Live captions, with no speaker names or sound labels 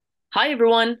Hi,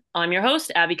 everyone. I'm your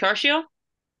host, Abby Carcio.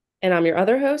 And I'm your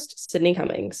other host, Sydney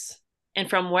Cummings. And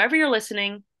from wherever you're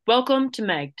listening, welcome to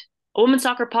Megged, a women's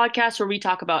soccer podcast where we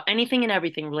talk about anything and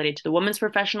everything related to the women's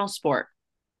professional sport.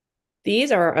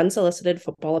 These are our unsolicited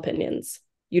football opinions.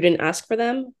 You didn't ask for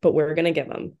them, but we're going to give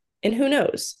them. And who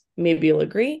knows? Maybe you'll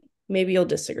agree, maybe you'll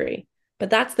disagree. But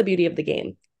that's the beauty of the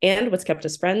game and what's kept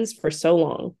us friends for so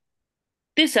long.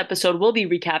 This episode, we'll be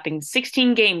recapping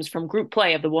 16 games from Group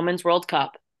Play of the Women's World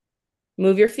Cup.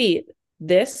 Move your feet.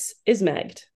 This is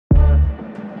Megged.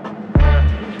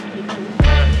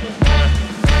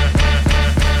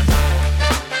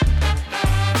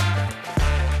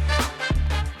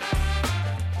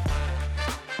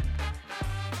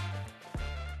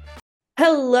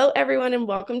 Hello, everyone, and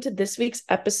welcome to this week's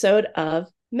episode of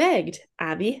Megged.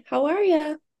 Abby, how are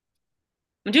you?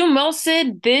 I'm doing well,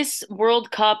 Sid. This World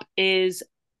Cup is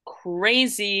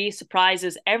crazy.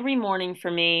 Surprises every morning for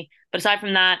me. But aside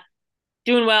from that,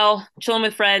 doing well, chilling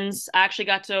with friends. I actually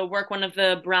got to work one of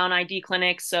the Brown ID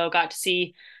clinics, so got to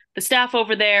see the staff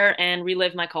over there and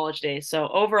relive my college days. So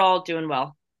overall, doing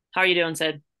well. How are you doing,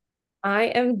 Sid? I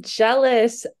am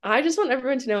jealous. I just want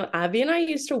everyone to know Abby and I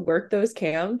used to work those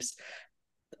camps,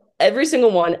 every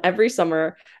single one, every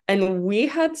summer, and we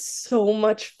had so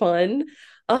much fun.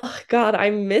 Oh God, I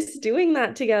miss doing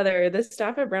that together. The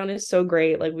staff at Brown is so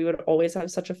great. Like we would always have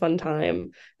such a fun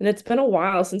time. And it's been a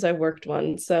while since I've worked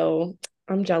one. So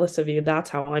I'm jealous of you. That's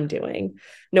how I'm doing.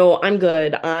 No, I'm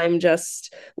good. I'm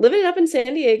just living it up in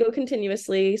San Diego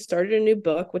continuously. Started a new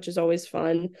book, which is always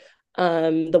fun.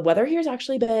 The weather here has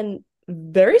actually been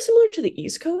very similar to the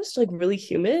East Coast, like really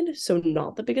humid. So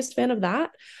not the biggest fan of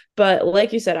that. But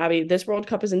like you said, Abby, this World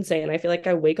Cup is insane. I feel like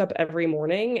I wake up every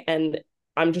morning and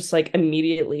I'm just like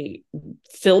immediately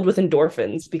filled with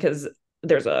endorphins because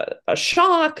there's a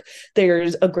shock,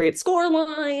 there's a great score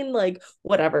line, like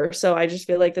whatever. So I just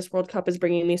feel like this World Cup is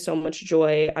bringing me so much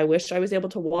joy. I wish I was able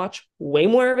to watch way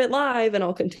more of it live, and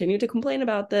I'll continue to complain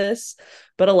about this.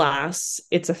 But alas,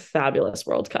 it's a fabulous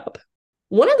World Cup.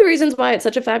 One of the reasons why it's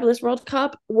such a fabulous World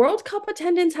Cup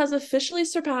attendance has officially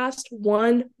surpassed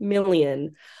 1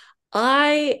 million.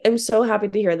 I am so happy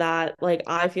to hear that. Like,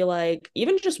 I feel like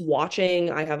even just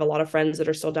watching, I have a lot of friends that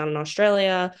are still down in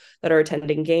Australia that are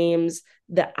attending games.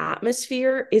 The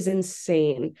atmosphere is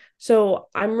insane. So,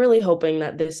 I'm really hoping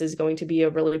that this is going to be a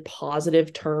really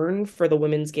positive turn for the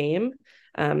women's game.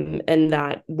 And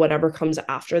that whatever comes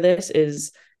after this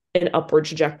is an upward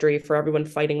trajectory for everyone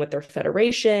fighting with their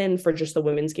federation, for just the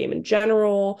women's game in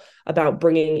general, about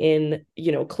bringing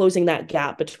in, closing that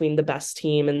gap between the best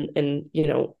team and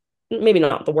maybe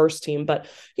not the worst team, but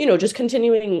just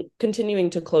continuing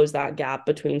to close that gap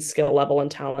between skill level and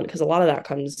talent, because a lot of that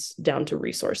comes down to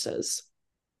resources.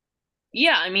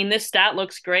 Yeah, I mean, this stat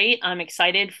looks great. I'm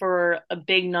excited for a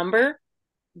big number,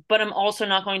 but I'm also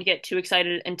not going to get too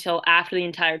excited until after the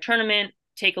entire tournament,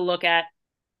 take a look at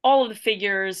all of the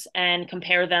figures and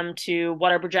compare them to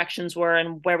what our projections were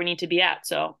and where we need to be at.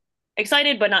 So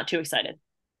excited, but not too excited.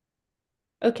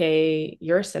 Okay,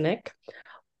 you're a cynic.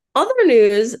 Other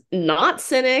news, not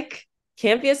cynic.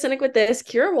 Can't be a cynic with this.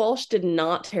 Kira Walsh did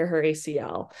not tear her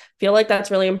ACL. Feel like that's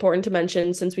really important to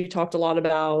mention since we talked a lot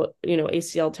about,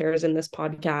 ACL tears in this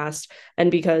podcast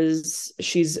and because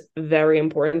she's very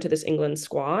important to this England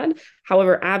squad.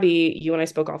 However, Abby, you and I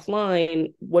spoke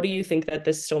offline. What do you think that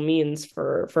this still means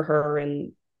for her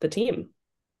and the team?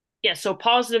 Yeah, so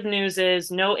positive news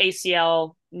is no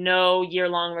ACL, no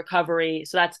year-long recovery.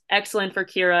 So that's excellent for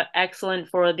Kira, excellent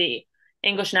for the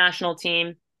English national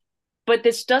team. But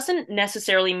this doesn't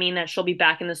necessarily mean that she'll be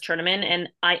back in this tournament. And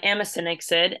I am a cynic,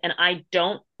 Sid, and I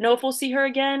don't know if we'll see her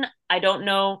again. I don't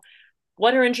know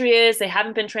what her injury is. They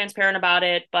haven't been transparent about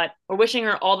it, but we're wishing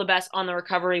her all the best on the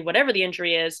recovery, whatever the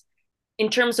injury is. In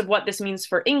terms of what this means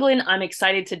for England, I'm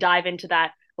excited to dive into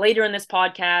that later in this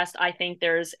podcast. I think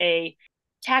there's a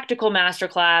tactical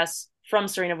masterclass from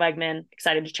Serena Wegman.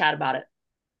 Excited to chat about it.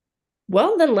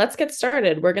 Well, then let's get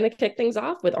started. We're going to kick things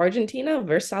off with Argentina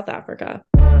versus South Africa.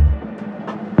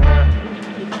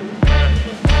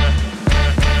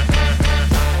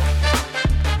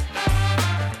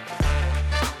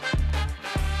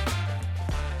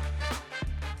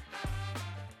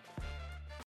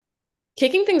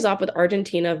 Kicking things off with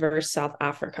Argentina versus South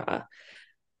Africa.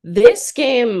 This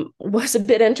game was a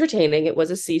bit entertaining. It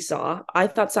was a seesaw. I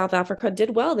thought South Africa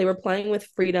did well. They were playing with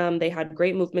freedom. They had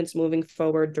great movements moving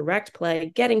forward, direct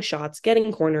play, getting shots,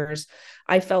 getting corners.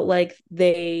 I felt like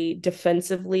they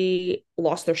defensively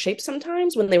lost their shape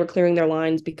sometimes when they were clearing their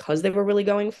lines because they were really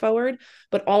going forward.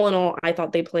 But all in all, I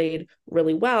thought they played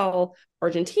really well.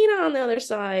 Argentina on the other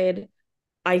side,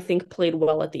 I think played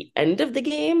well at the end of the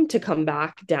game to come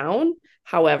back down.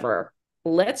 However,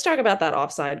 let's talk about that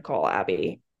offside call,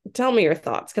 Abby. Tell me your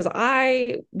thoughts because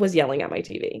I was yelling at my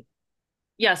TV.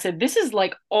 Yeah, so this is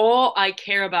like all I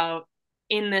care about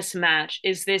in this match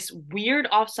is this weird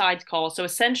offsides call. So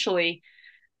essentially,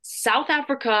 South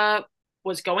Africa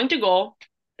was going to goal.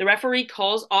 The referee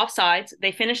calls offsides.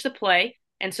 They finish the play,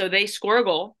 and so they score a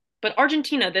goal. But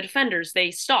Argentina, the defenders,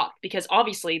 they stopped because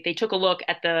obviously they took a look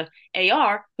at the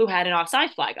AR who had an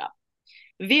offside flag up.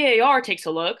 VAR takes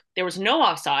a look. There was no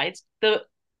offsides. The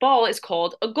ball is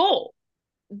called a goal.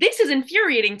 This is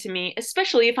infuriating to me,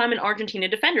 especially if I'm an Argentina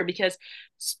defender, because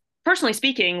personally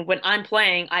speaking, when I'm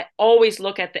playing, I always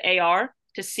look at the AR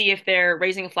to see if they're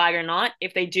raising a flag or not.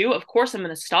 If they do, of course I'm going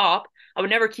to stop. I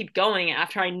would never keep going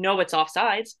after I know it's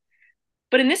offsides.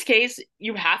 But in this case,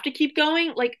 you have to keep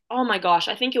going. Like, oh my gosh,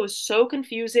 I think it was so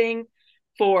confusing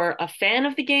for a fan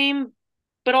of the game,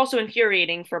 but also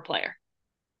infuriating for a player.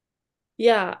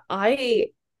 Yeah, I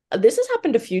this has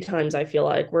happened a few times, I feel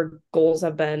like, where goals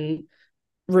have been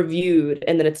reviewed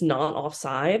and then it's not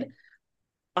offside.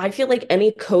 I feel like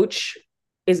any coach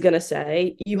is going to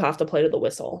say you have to play to the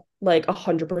whistle, like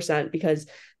 100%, because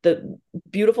the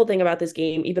beautiful thing about this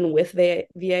game, even with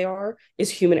VAR, is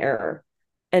human error.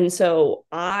 And so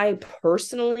I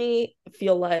personally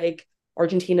feel like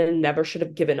Argentina never should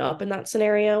have given up in that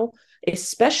scenario,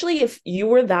 especially if you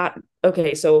were that.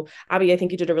 Okay, so Abby, I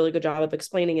think you did a really good job of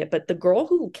explaining it, but the girl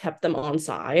who kept them on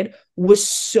side was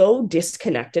so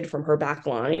disconnected from her back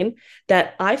line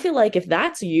that I feel like if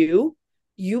that's you,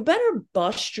 you better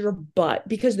bust your butt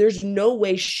because there's no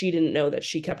way she didn't know that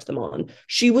she kept them on.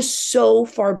 She was so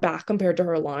far back compared to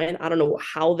her line. I don't know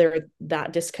how they're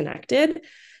that disconnected.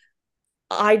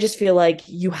 I just feel like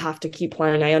you have to keep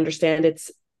playing. I understand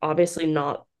it's obviously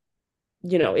not,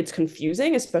 it's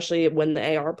confusing, especially when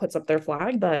the AR puts up their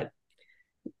flag, but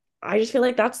I just feel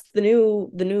like that's the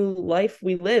new life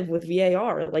we live with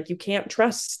VAR. Like you can't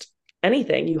trust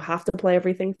anything. You have to play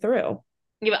everything through.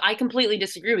 Yeah, but I completely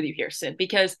disagree with you here, Sid,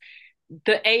 because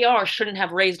the AR shouldn't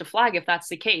have raised a flag if that's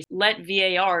the case. Let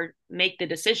VAR make the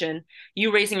decision.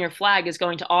 You raising your flag is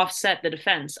going to offset the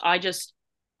defense. I just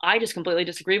completely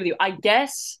disagree with you. I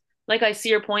guess like I see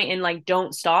your point in like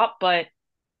don't stop, but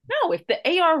no, if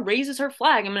the AR raises her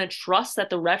flag, I'm going to trust that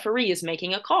the referee is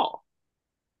making a call.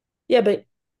 Yeah, but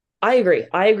I agree.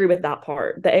 I agree with that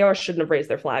part. The AR shouldn't have raised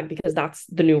their flag because that's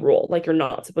the new rule. Like you're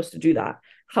not supposed to do that.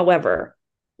 However,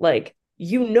 like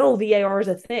VAR is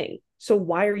a thing. So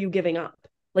why are you giving up?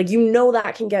 Like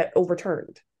that can get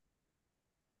overturned.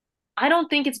 I don't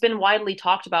think it's been widely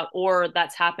talked about or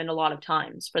that's happened a lot of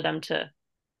times for them to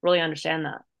really understand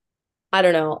that. I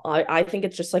don't know. I think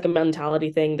it's just like a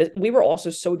mentality thing. That we were also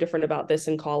so different about this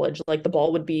in college. Like the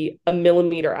ball would be a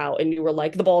millimeter out and you were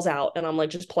like, the ball's out. And I'm like,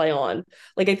 just play on.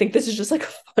 Like I think this is just like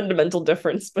a fundamental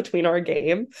difference between our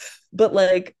game. But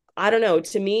like, I don't know.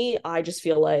 To me, I just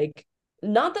feel like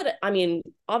not that I mean,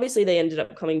 obviously they ended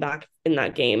up coming back in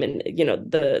that game and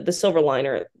the silver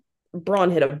liner,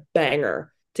 Braun hit a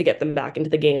banger to get them back into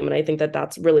the game. And I think that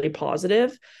that's really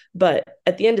positive. But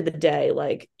at the end of the day,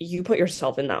 like you put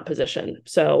yourself in that position.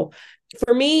 So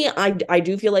for me, I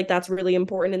do feel like that's really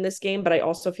important in this game. But I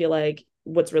also feel like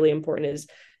what's really important is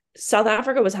South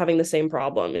Africa is having the same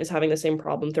problem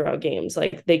throughout games.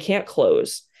 Like they can't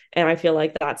close. And I feel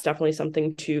like that's definitely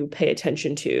something to pay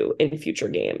attention to in future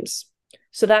games.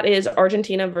 So that is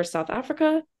Argentina versus South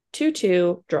Africa,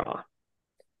 2-2 draw.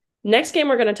 Next game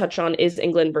we're going to touch on is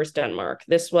England versus Denmark.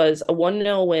 This was a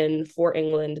 1-0 win for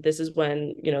England. This is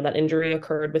when, that injury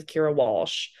occurred with Keira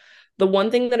Walsh. The one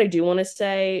thing that I do want to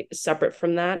say, separate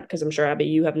from that, because I'm sure, Abby,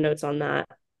 you have notes on that,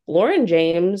 Lauren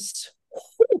James,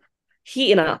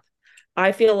 heating up.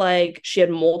 I feel like she had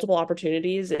multiple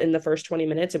opportunities in the first 20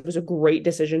 minutes. It was a great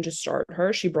decision to start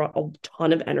her. She brought a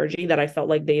ton of energy that I felt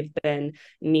like they've been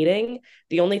needing.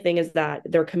 The only thing is that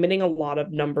they're committing a lot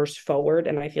of numbers forward.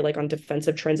 And I feel like on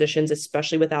defensive transitions,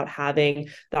 especially without having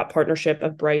that partnership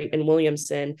of Bright and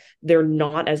Williamson, they're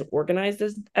not as organized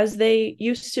as they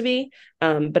used to be.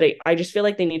 But I just feel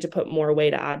like they need to put more weight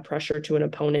to add pressure to an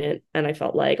opponent. And I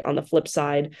felt like on the flip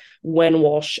side, when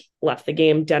Walsh left the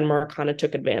game, Denmark kind of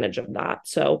took advantage of that.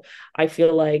 So I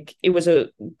feel like it was a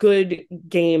good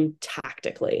game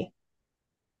tactically.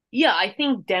 Yeah, I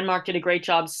think Denmark did a great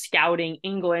job scouting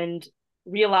England,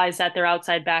 realized that their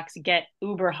outside backs get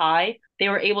uber high. They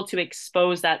were able to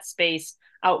expose that space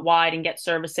out wide and get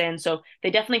service in. So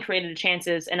they definitely created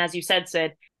chances. And as you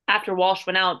said, after Walsh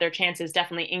went out, their chances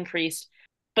definitely increased.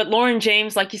 But Lauren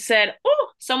James, like you said, oh,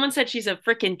 someone said she's a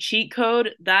freaking cheat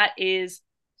code. That is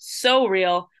so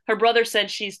real. Her brother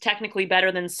said she's technically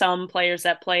better than some players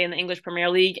that play in the English Premier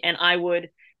League, and I would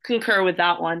concur with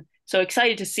that one. So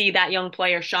excited to see that young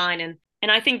player shine.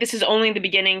 And I think this is only the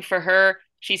beginning for her.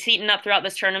 She's heating up throughout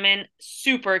this tournament.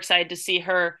 Super excited to see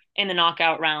her in the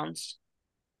knockout rounds.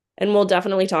 And we'll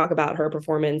definitely talk about her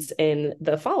performance in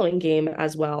the following game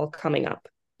as well coming up.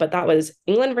 But that was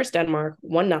England versus Denmark,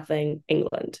 1-0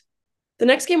 England. The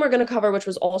next game we're going to cover, which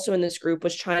was also in this group,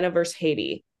 was China versus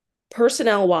Haiti.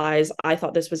 Personnel wise, I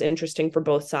thought this was interesting for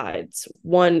both sides.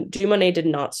 One, Dumone did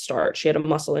not start. She had a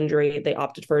muscle injury. They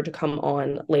opted for her to come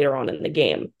on later on in the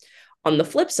game. On the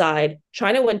flip side,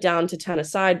 China went down to 10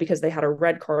 aside because they had a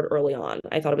red card early on.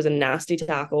 I thought it was a nasty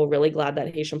tackle. Really glad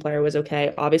that Haitian player was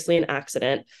okay. Obviously, an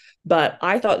accident. But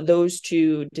I thought those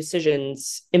two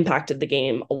decisions impacted the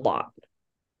game a lot.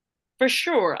 For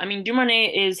sure. I mean,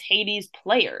 Dumone is Haiti's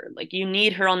player. Like, you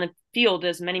need her on the field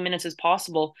as many minutes as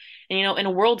possible. And, in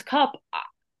a World Cup,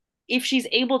 if she's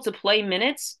able to play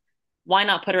minutes, why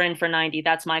not put her in for 90?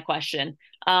 That's my question.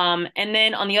 And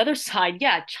then on the other side,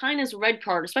 yeah, China's red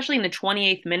card, especially in the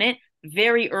 28th minute,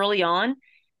 very early on,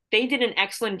 they did an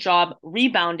excellent job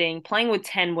rebounding, playing with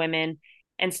 10 women,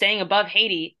 and staying above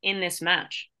Haiti in this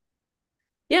match.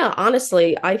 Yeah,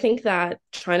 honestly, I think that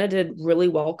China did really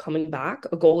well coming back.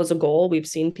 A goal is a goal. We've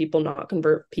seen people not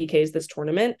convert PKs this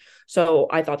tournament. So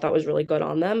I thought that was really good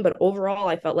on them. But overall,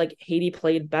 I felt like Haiti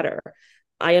played better.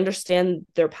 I understand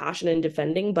their passion in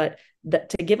defending, but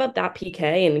to give up that PK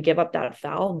and give up that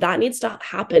foul, that needs to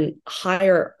happen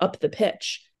higher up the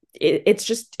pitch.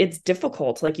 It's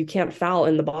difficult. Like, you can't foul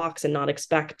in the box and not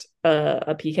expect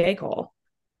a PK call.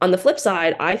 On the flip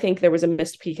side, I think there was a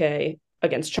missed PK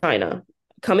against China.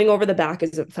 Coming over the back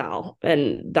is a foul.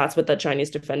 And that's what the Chinese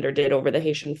defender did over the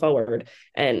Haitian forward.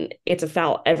 And it's a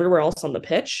foul everywhere else on the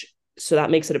pitch. So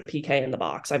that makes it a PK in the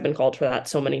box. I've been called for that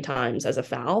so many times as a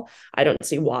foul. I don't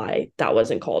see why that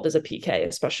wasn't called as a PK,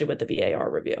 especially with the VAR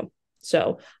review.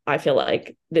 So I feel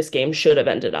like this game should have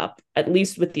ended up, at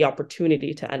least with the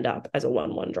opportunity to end up as a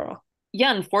 1-1 draw.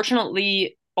 Yeah,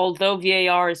 unfortunately, although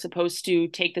VAR is supposed to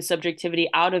take the subjectivity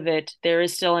out of it, there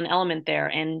is still an element there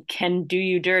and can do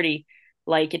you dirty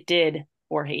like it did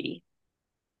for Haiti.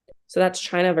 So that's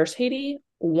China versus Haiti,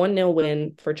 1-0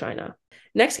 win for China.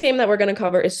 Next game that we're going to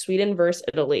cover is Sweden versus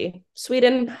Italy.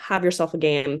 Sweden, have yourself a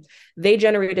game. They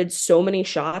generated so many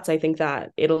shots. I think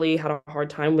that Italy had a hard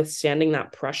time withstanding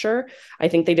that pressure. I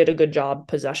think they did a good job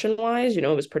possession-wise. It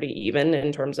was pretty even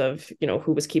in terms of,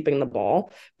 who was keeping the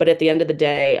ball. But at the end of the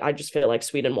day, I just feel like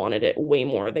Sweden wanted it way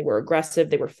more. They were aggressive,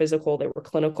 they were physical, they were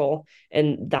clinical,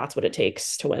 and that's what it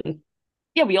takes to win.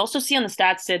 Yeah, we also see on the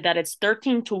stats, Sid, that it's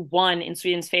 13-1 in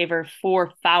Sweden's favor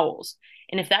for fouls.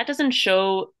 And if that doesn't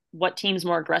show what team's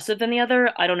more aggressive than the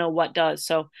other, I don't know what does.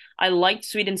 So I liked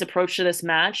Sweden's approach to this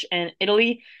match. And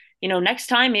Italy, next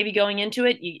time, maybe going into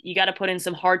it, you got to put in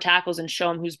some hard tackles and show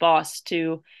them who's boss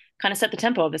to kind of set the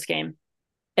tempo of this game.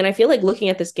 And I feel like looking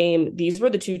at this game, these were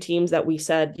the two teams that we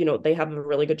said, they have a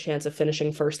really good chance of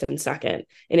finishing first and second.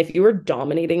 And if you were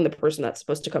dominating the person that's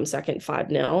supposed to come second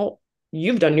 5-0,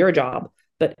 you've done your job.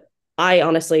 But I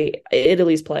honestly,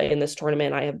 Italy's play in this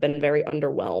tournament, I have been very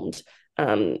underwhelmed.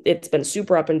 It's been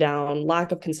super up and down,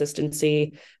 lack of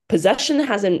consistency. Possession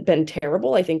hasn't been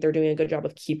terrible. I think they're doing a good job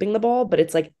of keeping the ball, but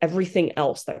it's like everything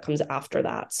else that comes after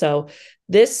that. So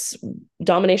this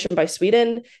domination by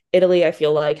Sweden, Italy, I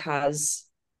feel like has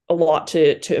a lot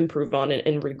to improve on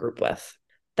and regroup with.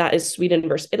 That is Sweden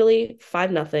versus Italy,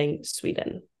 5-0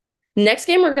 Sweden. Next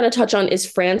game we're going to touch on is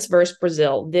France versus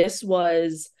Brazil. This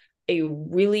was a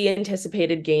really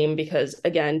anticipated game because,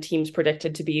 again, teams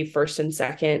predicted to be first and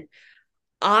second.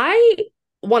 I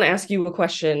want to ask you a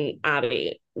question,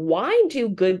 Abby. Why do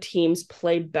good teams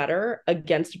play better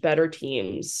against better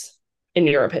teams, in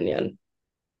your opinion?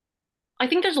 I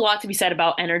think there's a lot to be said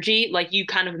about energy. Like, you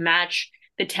kind of match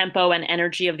the tempo and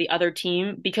energy of the other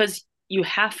team because you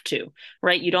have to,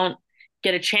 right? You don't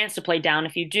get a chance to play down.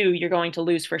 If you do, you're going to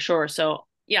lose for sure. So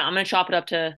yeah, I'm going to chop it up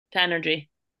to energy.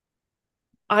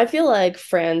 I feel like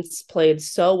France played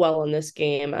so well in this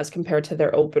game as compared to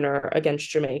their opener against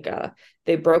Jamaica.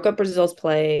 They broke up Brazil's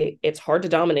play. It's hard to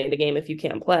dominate a game if you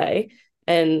can't play.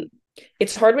 And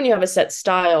it's hard when you have a set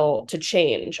style to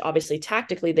change. Obviously,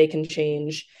 tactically, they can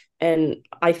change. And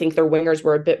I think their wingers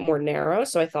were a bit more narrow.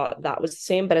 So I thought that was the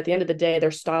same. But at the end of the day,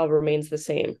 their style remains the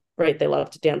same, right? They love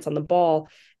to dance on the ball.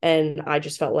 And I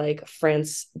just felt like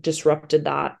France disrupted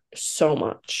that so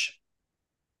much.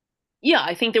 Yeah,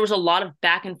 I think there was a lot of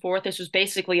back and forth. This was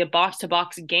basically a box to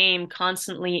box game,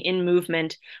 constantly in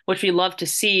movement, which we love to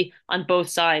see on both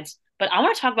sides. But I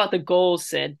want to talk about the goals,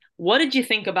 Sid. What did you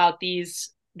think about these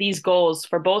goals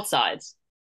for both sides?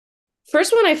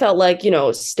 First one, I felt like,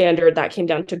 standard that came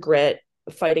down to grit.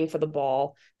 fighting for the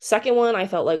ball. Second one, I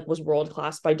felt like was world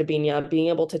class by Dabinia, being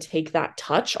able to take that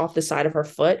touch off the side of her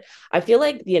foot. I feel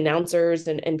like the announcers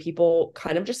and people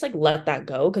kind of just like let that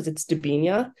go because it's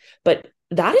Dabinia, but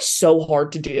that is so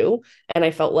hard to do. And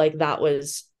I felt like that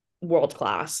was world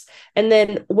class. And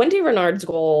then Wendy Renard's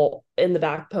goal in the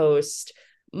back post,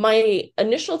 I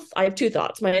have two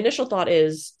thoughts. My initial thought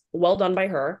is well done by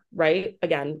her, right?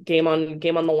 Again, game on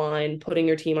the line, putting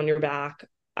your team on your back.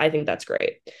 I think that's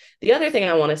great. The other thing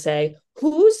I want to say,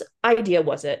 whose idea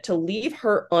was it to leave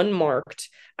her unmarked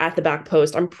at the back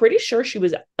post? I'm pretty sure she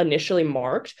was initially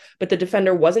marked, but the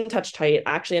defender wasn't touch tight,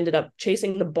 actually ended up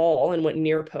chasing the ball and went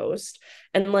near post.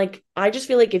 And like, I just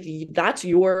feel like that's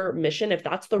your mission, if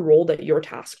that's the role that you're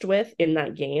tasked with in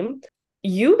that game,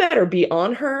 you better be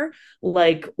on her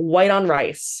like white on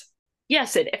rice.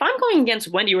 Yes, if I'm going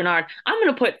against Wendy Renard, I'm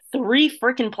going to put three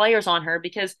freaking players on her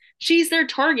because she's their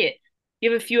target.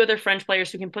 You have a few other French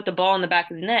players who can put the ball in the back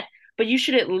of the net, but you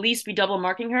should at least be double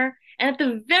marking her. And at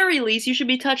the very least, you should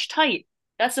be touch tight.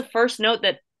 That's the first note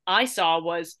that I saw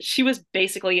was she was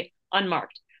basically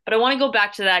unmarked. But I want to go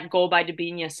back to that goal by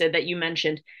Dabinia, Sid, that you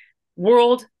mentioned.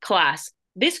 World class.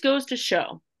 This goes to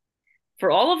show for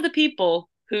all of the people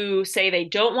who say they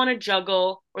don't want to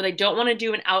juggle or they don't want to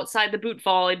do an outside the boot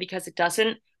volley because it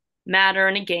doesn't matter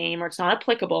in a game or it's not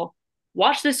applicable.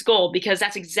 Watch this goal because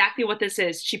that's exactly what this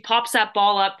is. She pops that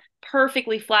ball up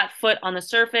perfectly flat foot on the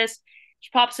surface. She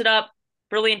pops it up,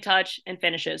 brilliant touch, and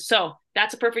finishes. So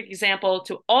that's a perfect example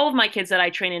to all of my kids that I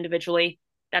train individually.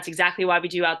 That's exactly why we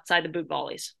do outside the boot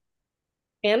volleys.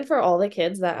 And for all the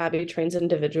kids that Abby trains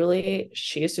individually,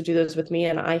 she used to do those with me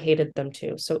and I hated them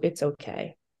too. So it's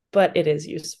okay, but it is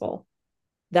useful.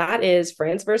 That is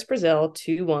France versus Brazil,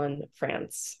 2-1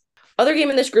 France. Other game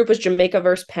in this group was Jamaica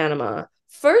versus Panama.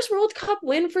 First World Cup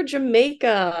win for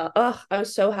Jamaica. Oh, I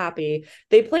was so happy.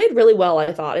 They played really well,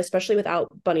 I thought, especially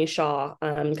without Bunny Shaw,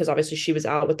 because obviously she was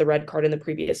out with the red card in the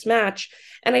previous match.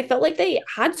 And I felt like they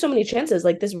had so many chances.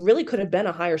 Like this really could have been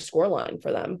a higher scoreline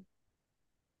for them.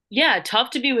 Yeah, tough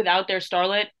to be without their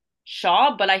starlet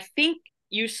Shaw, but I think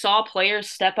you saw players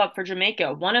step up for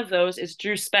Jamaica. One of those is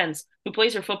Drew Spence, who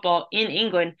plays her football in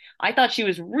England. I thought she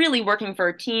was really working for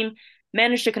her team,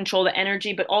 managed to control the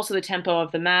energy, but also the tempo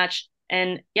of the match.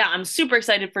 And yeah, I'm super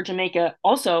excited for Jamaica.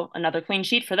 Also, another clean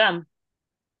sheet for them.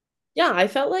 Yeah, I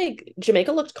felt like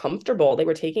Jamaica looked comfortable. They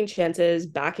were taking chances,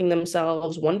 backing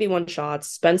themselves, 1v1 shots.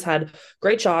 Spence had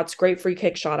great shots, great free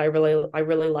kick shot. I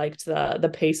really liked the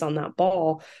pace on that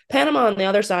ball. Panama on the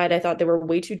other side, I thought they were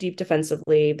way too deep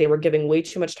defensively. They were giving way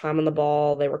too much time on the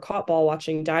ball. They were caught ball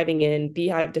watching, diving in,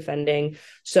 beehive defending.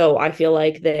 So I feel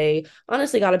like they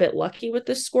honestly got a bit lucky with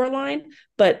this score line,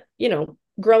 but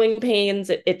growing pains,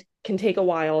 it can take a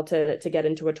while to get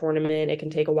into a tournament. It can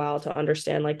take a while to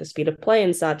understand like the speed of play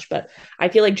and such, but I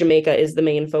feel like Jamaica is the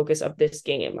main focus of this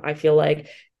game. I feel like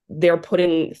they're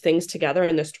putting things together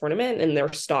in this tournament and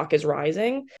their stock is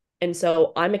rising. And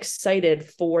so I'm excited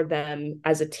for them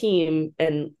as a team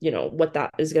and what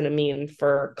that is going to mean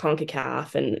for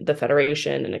CONCACAF and the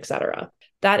federation and etc.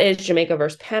 That is Jamaica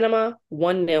versus Panama,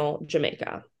 1-0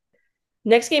 Jamaica.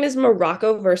 Next game is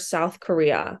Morocco versus South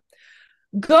Korea.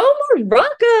 Go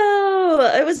Morocco!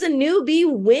 It was a newbie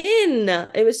win.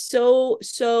 It was so,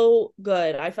 so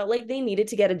good. I felt like they needed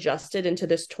to get adjusted into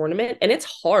this tournament, and it's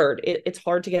hard. It's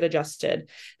hard to get adjusted.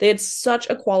 They had such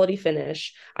a quality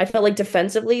finish. I felt like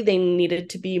defensively, they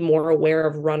needed to be more aware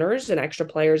of runners and extra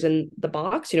players in the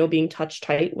box, being touch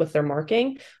tight with their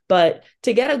marking. But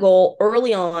to get a goal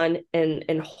early on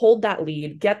and hold that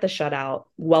lead, get the shutout,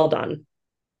 well done.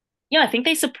 Yeah, I think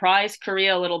they surprised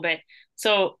Korea a little bit.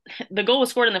 So the goal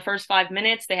was scored in the first 5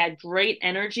 minutes. They had great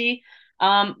energy.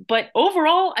 But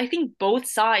overall, I think both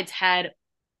sides had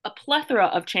a plethora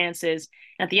of chances.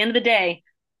 At the end of the day,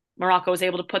 Morocco was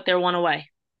able to put their one away.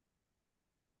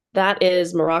 That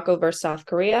is Morocco versus South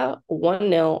Korea,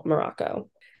 1-0 Morocco.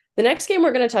 The next game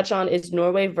we're going to touch on is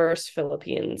Norway versus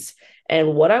Philippines.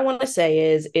 And what I want to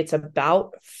say is it's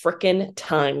about frickin'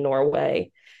 time,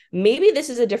 Norway. Maybe this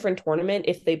is a different tournament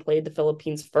if they played the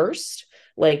Philippines first.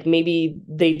 Like maybe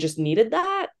they just needed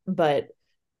that, but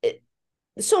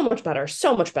so much better,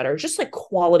 so much better. Just like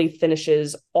quality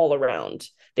finishes all around.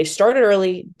 They started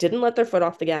early, didn't let their foot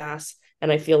off the gas, and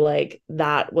I feel like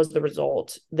that was the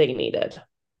result they needed.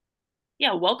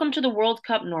 Yeah, welcome to the World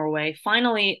Cup, Norway.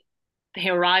 Finally, they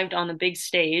arrived on the big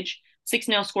stage.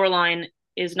 6-0 scoreline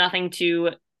is nothing to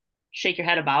shake your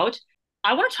head about.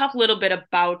 I want to talk a little bit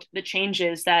about the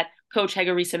changes that Coach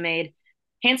Hegerisa made.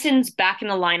 Hansen's back in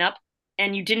the lineup,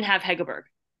 and you didn't have Hegerberg.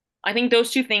 I think those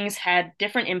two things had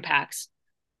different impacts.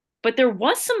 But there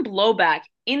was some blowback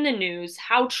in the news.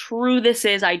 How true this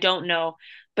is, I don't know.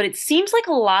 But it seems like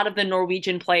a lot of the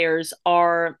Norwegian players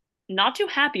are not too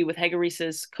happy with Hege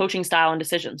Riis's coaching style and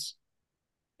decisions.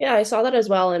 Yeah, I saw that as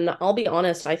well. And I'll be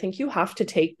honest, I think you have to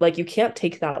take, like, you can't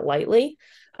take that lightly,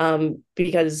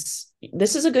 because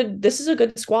this is a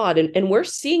good squad. And we're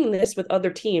seeing this with other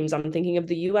teams. I'm thinking of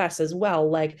the US as well.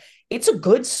 Like, it's a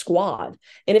good squad.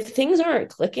 And if things aren't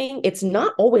clicking, it's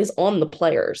not always on the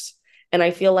players. And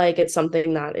I feel like it's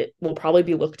something that it will probably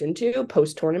be looked into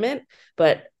post tournament.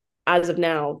 But as of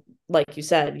now, like you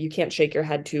said, you can't shake your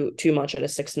head too much at a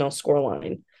 6-0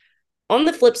 scoreline. On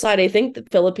the flip side, I think the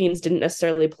Philippines didn't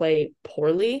necessarily play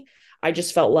poorly. I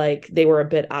just felt like they were a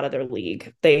bit out of their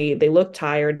league. They looked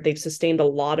tired. They've sustained a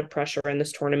lot of pressure in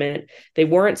this tournament. They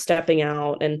weren't stepping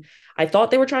out, and I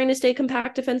thought they were trying to stay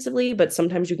compact defensively, but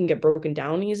sometimes you can get broken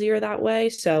down easier that way.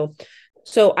 So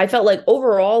I felt like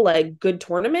overall, like, good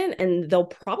tournament, and they'll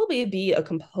probably be a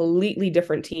completely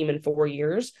different team in 4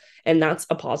 years, and that's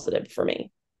a positive for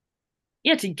me.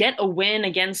 Yeah, to get a win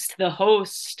against the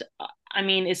host, I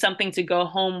mean, is something to go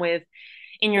home with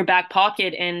in your back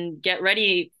pocket and get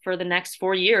ready for the next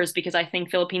 4 years, because I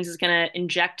think Philippines is going to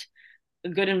inject a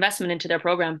good investment into their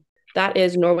program. That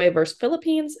is Norway versus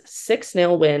Philippines,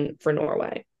 6-0 win for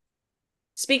Norway.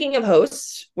 Speaking of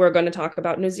hosts, we're going to talk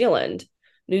about New Zealand.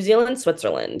 New Zealand,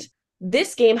 Switzerland.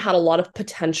 This game had a lot of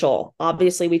potential.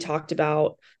 Obviously, we talked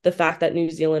about the fact that New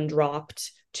Zealand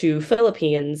dropped to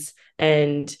Philippines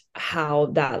and how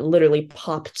that literally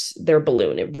popped their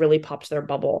balloon. It really popped their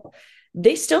bubble.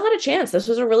 They still had a chance. This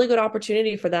was a really good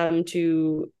opportunity for them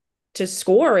to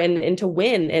score and to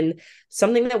win. And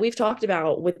something that we've talked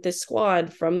about with this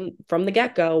squad from the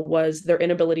get-go was their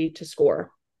inability to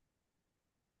score.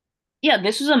 Yeah,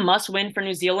 this was a must win for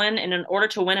New Zealand. And in order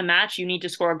to win a match, you need to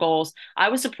score goals. I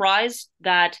was surprised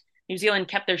that New Zealand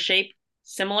kept their shape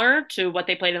similar to what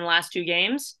they played in the last two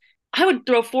games. I would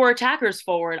throw four attackers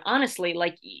forward, honestly.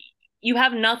 Like, you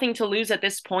have nothing to lose at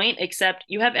this point, except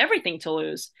you have everything to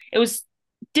lose. It was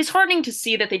disheartening to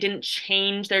see that they didn't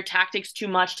change their tactics too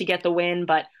much to get the win.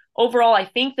 But overall, I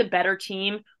think the better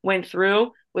team went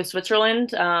through with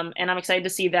Switzerland. And I'm excited to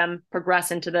see them progress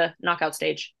into the knockout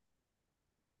stage.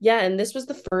 Yeah, and this was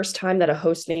the first time that a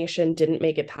host nation didn't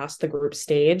make it past the group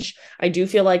stage. I do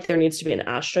feel like there needs to be an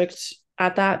asterisk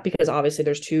at that because obviously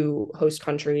there's two host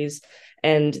countries,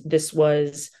 and this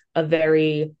was a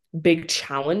very big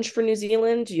challenge for New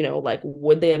Zealand. Like,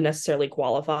 would they have necessarily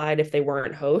qualified if they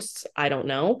weren't hosts? I don't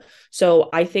know.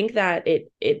 So I think that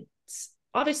it's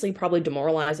obviously probably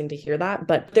demoralizing to hear that,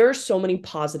 but there are so many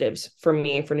positives for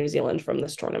me for New Zealand from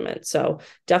this tournament. So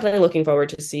definitely looking forward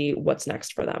to see what's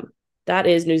next for them. That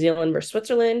is New Zealand versus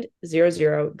Switzerland,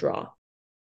 0-0 draw.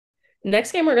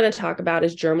 Next game we're going to talk about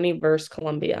is Germany versus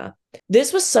Colombia.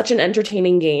 This was such an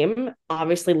entertaining game.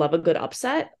 Obviously, love a good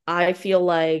upset. I feel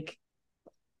like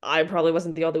I probably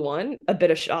wasn't the only one. A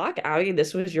bit of shock. Abby,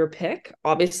 this was your pick.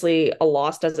 Obviously, a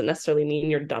loss doesn't necessarily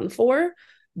mean you're done for,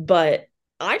 but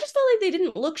I just felt like they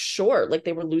didn't look sure. Like,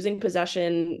 they were losing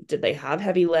possession. Did they have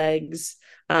heavy legs?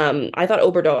 I thought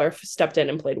Oberdorf stepped in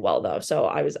and played well, though. So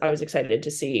I was excited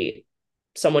to see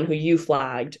someone who you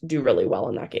flagged do really well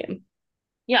in that game.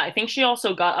 Yeah, I think she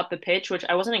also got up the pitch, which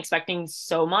I wasn't expecting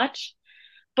so much.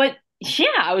 But yeah,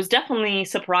 I was definitely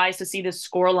surprised to see the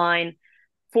score line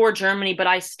for Germany, but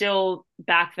I still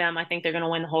back them. I think they're going to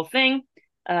win the whole thing.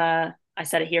 I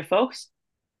said it here, folks.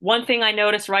 One thing I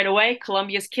noticed right away,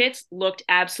 Colombia's kits looked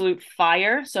absolute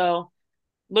fire. So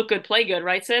look good, play good,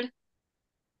 right, Sid?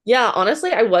 Yeah,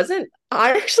 honestly, I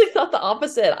actually thought the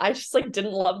opposite. I just like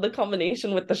didn't love the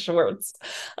combination with the shorts.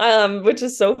 Which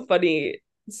is so funny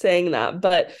saying that.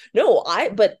 But no,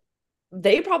 but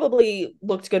they probably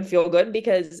looked good, feel good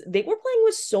because they were playing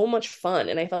with so much fun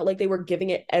and I felt like they were giving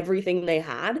it everything they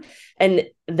had. And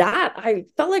that I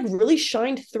felt like really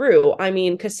shined through. I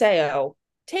mean, Caseo,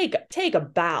 take a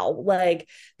bow. Like,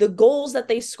 the goals that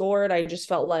they scored, I just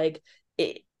felt like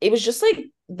it was just like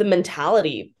the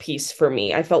mentality piece for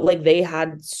me. I felt like they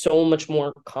had so much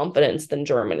more confidence than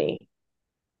Germany.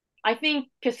 I think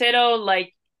Casero,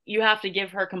 like, you have to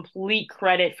give her complete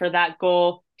credit for that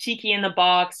goal. Cheeky in the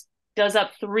box, does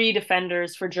up three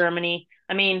defenders for Germany.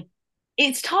 I mean,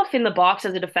 it's tough in the box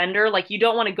as a defender. Like, you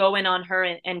don't want to go in on her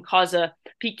and cause a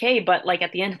PK, but like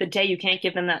at the end of the day, you can't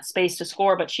give them that space to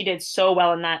score. But she did so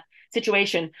well in that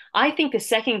situation. I think the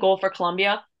second goal for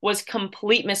Colombia was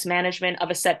complete mismanagement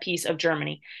of a set piece of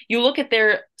Germany. You look at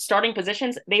their starting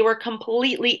positions, they were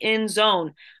completely in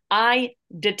zone. I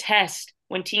detest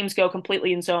when teams go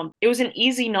completely in zone. It was an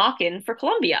easy knock in for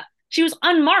Colombia. She was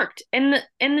unmarked, and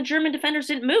the German defenders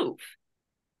didn't move.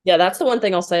 Yeah, that's the one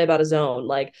thing I'll say about a zone.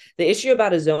 Like the issue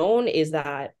about a zone is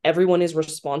that everyone is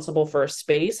responsible for a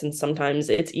space, and sometimes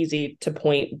it's easy to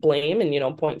point blame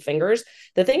and point fingers.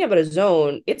 The thing about a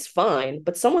zone, it's fine,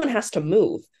 but someone has to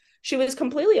move. She was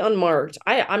completely unmarked.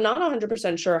 I'm not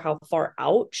 100% sure how far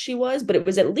out she was, but it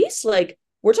was at least like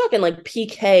we're talking like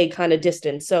PK kind of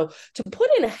distance. So to put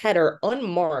in a header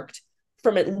unmarked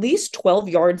from at least 12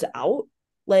 yards out,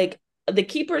 like the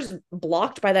keeper's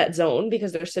blocked by that zone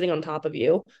because they're sitting on top of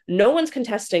you. No one's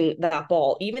contesting that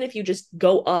ball. Even if you just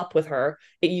go up with her,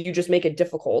 you just make it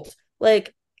difficult.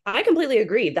 Like, I completely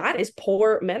agree. That is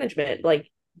poor management. Like,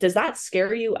 does that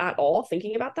scare you at all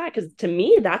thinking about that? Because to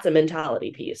me, that's a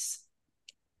mentality piece.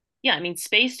 Yeah, I mean,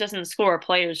 space doesn't score,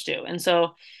 players do. And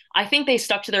so I think they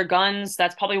stuck to their guns.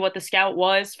 That's probably what the scout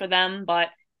was for them. But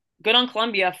good on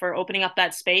Colombia for opening up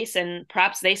that space. And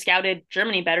perhaps they scouted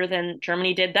Germany better than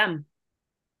Germany did them.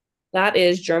 That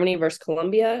is Germany versus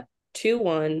Colombia,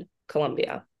 2-1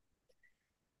 Colombia.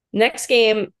 Next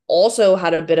game also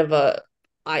had a bit of a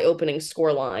eye-opening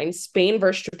score line. Spain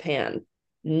versus Japan.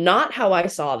 Not how I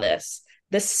saw this.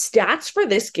 The stats for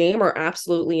this game are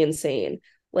absolutely insane.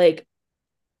 Like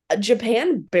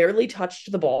Japan barely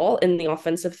touched the ball in the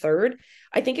offensive third.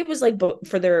 I think it was like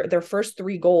for their first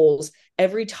three goals,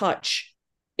 every touch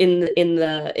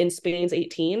in Spain's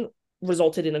 18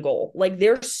 resulted in a goal. Like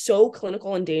they're so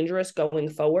clinical and dangerous going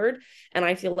forward. And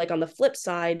I feel like on the flip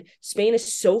side, Spain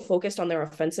is so focused on their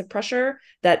offensive pressure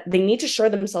that they need to shore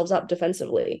themselves up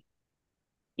defensively.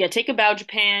 Yeah, take a bow,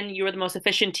 Japan. You are the most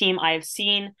efficient team I have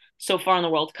seen so far in the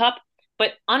World Cup.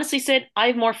 But honestly, Sid, I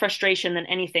have more frustration than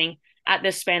anything at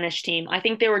this Spanish team. I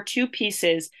think there were two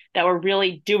pieces that were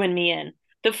really doing me in.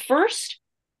 The first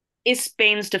is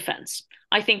Spain's defense.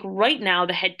 I think right now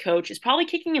the head coach is probably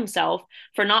kicking himself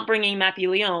for not bringing Mappy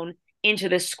Leon into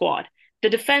this squad. The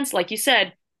defense, like you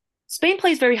said, Spain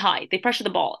plays very high. They pressure the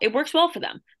ball. It works well for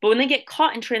them. But when they get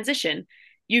caught in transition,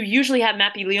 you usually have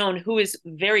Mappy Leon, who is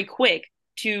very quick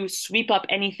to sweep up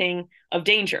anything of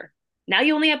danger. Now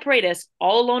you only have Paredes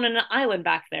all alone on an island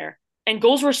back there, and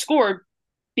goals were scored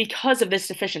because of this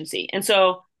deficiency. And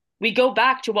so we go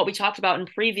back to what we talked about in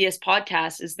previous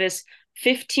podcasts is this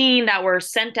 15 that were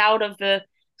sent out of the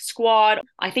squad.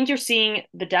 I think you're seeing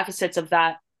the deficits of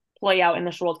that play out in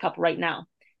this World Cup right now.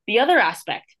 The other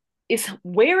aspect is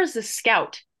where is the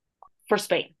scout for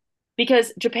Spain?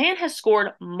 Because Japan has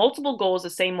scored multiple goals the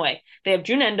same way. They have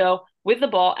Junendo with the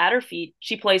ball at her feet.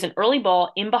 She plays an early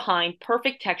ball in behind,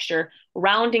 perfect texture,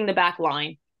 rounding the back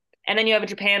line. And then you have a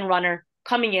Japan runner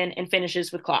coming in and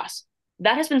finishes with class.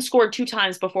 That has been scored two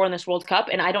times before in this World Cup,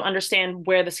 and I don't understand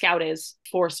where the scout is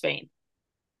for Spain.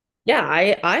 Yeah,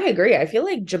 I agree. I feel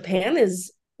like Japan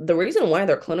is the reason why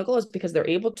they're clinical is because they're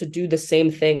able to do the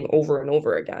same thing over and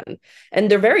over again.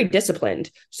 And they're very disciplined.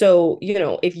 So,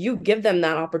 if you give them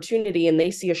that opportunity and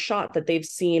they see a shot that they've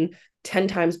seen 10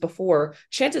 times before,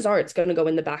 chances are it's going to go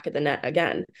in the back of the net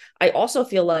again. I also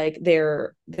feel like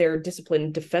they're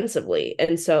disciplined defensively.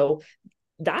 And so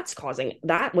that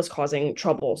was causing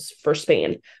troubles for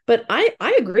Spain. But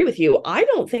I agree with you. I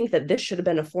don't think that this should have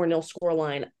been a 4-0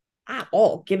 scoreline at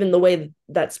all, given the way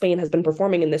that Spain has been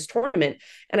performing in this tournament.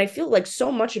 And I feel like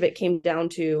so much of it came down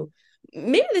to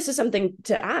maybe this is something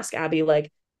to ask Abby,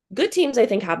 like good teams, I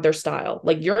think, have their style.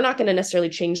 Like you're not going to necessarily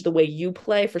change the way you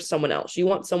play for someone else. You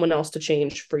want someone else to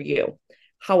change for you.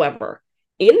 However,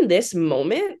 in this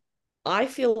moment, I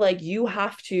feel like you don't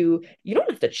have to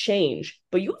change,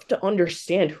 but you have to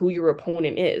understand who your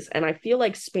opponent is. And I feel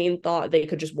like Spain thought they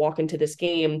could just walk into this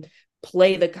game,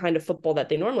 play the kind of football that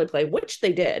they normally play, which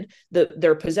they did.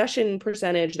 Their possession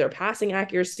percentage, their passing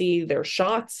accuracy, their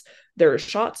shots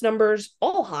numbers,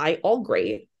 all high, all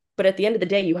great. But at the end of the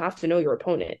day, you have to know your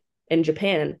opponent. And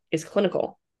Japan is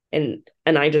clinical. And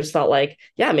I just felt like,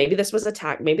 yeah, maybe this was a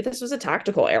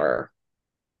tactical error.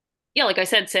 Yeah, like I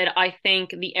said, Sid, I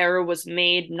think the error was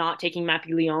made not taking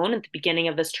Mappy Leon at the beginning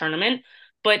of this tournament.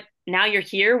 But now you're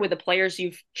here with the players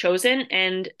you've chosen,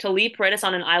 and to leave Paredes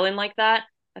on an island like that,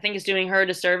 I think is doing her a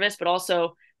disservice, but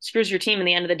also screws your team in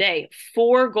the end of the day.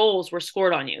 4 goals were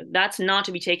scored on you. That's not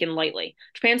to be taken lightly.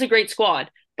 Japan's a great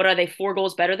squad, but are they 4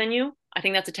 goals better than you? I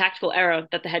think that's a tactical error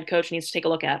that the head coach needs to take a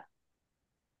look at.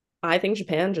 I think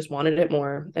Japan just wanted it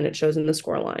more, and it shows in the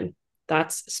scoreline.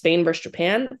 That's Spain versus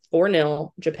Japan,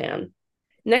 4-0 Japan.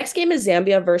 Next game is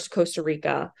Zambia versus Costa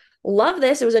Rica. Love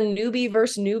this. It was a newbie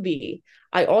versus newbie.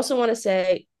 I also want to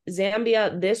say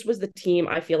Zambia, this was the team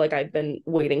I feel like I've been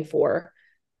waiting for.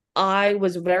 I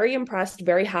was very impressed,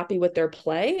 very happy with their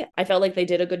play. I felt like they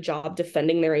did a good job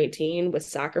defending their 18 with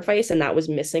sacrifice, and that was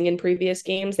missing in previous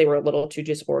games. They were a little too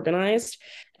disorganized.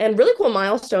 And really cool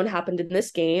milestone happened in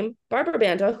this game. Barbara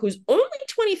Banta, who's only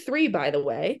 23, by the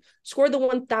way, scored the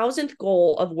 1000th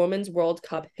goal of Women's World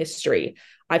Cup history.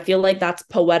 I feel like that's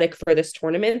poetic for this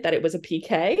tournament that it was a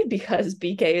PK because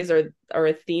PKs are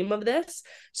a theme of this.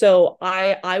 So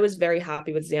I was very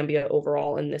happy with Zambia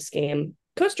overall in this game.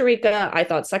 Costa Rica, I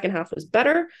thought second half was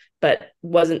better, but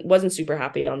wasn't super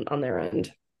happy on their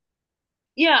end.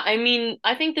 Yeah, I mean,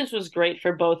 I think this was great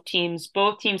for both teams.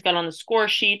 Both teams got on the score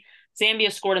sheet.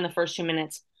 Zambia scored in the first 2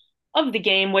 minutes of the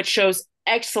game, which shows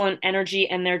excellent energy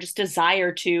and their just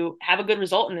desire to have a good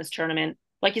result in this tournament.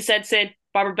 Like you said, Sid,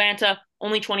 Barbara Banta,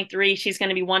 only 23. She's going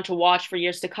to be one to watch for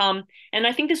years to come. And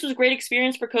I think this was a great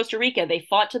experience for Costa Rica. They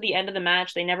fought to the end of the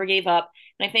match. They never gave up.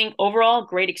 And I think overall,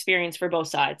 great experience for both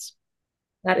sides.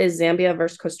 That is Zambia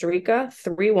versus Costa Rica,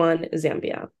 3-1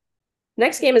 Zambia.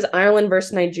 Next game is Ireland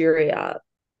versus Nigeria.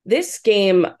 This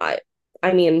game,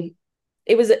 I mean,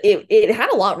 it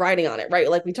had a lot riding on it, right?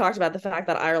 Like we talked about the fact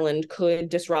that Ireland could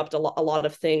disrupt a lot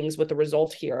of things with the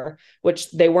result here,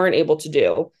 which they weren't able to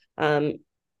do. And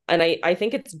I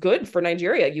think it's good for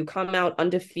Nigeria. You come out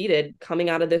undefeated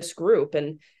coming out of this group,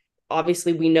 and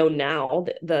obviously we know now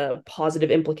the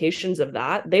positive implications of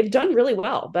that. They've done really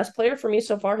well. Best player for me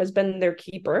so far has been their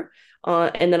keeper.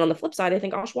 And then on the flip side, I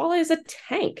think Oswala is a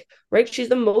tank, right? She's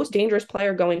the most dangerous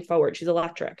player going forward. She's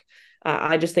electric.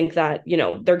 I just think that,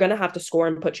 they're going to have to score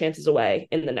and put chances away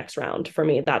in the next round. For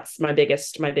me, that's my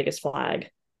biggest flag.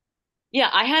 Yeah,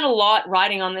 I had a lot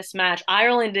riding on this match.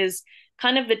 Ireland is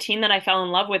kind of the team that I fell in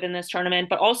love with in this tournament,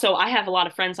 but also I have a lot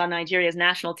of friends on Nigeria's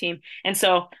national team. And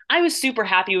so I was super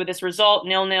happy with this result,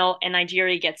 0-0, and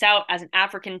Nigeria gets out as an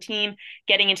African team.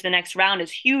 Getting into the next round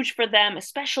is huge for them,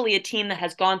 especially a team that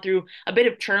has gone through a bit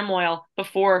of turmoil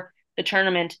before the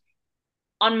tournament.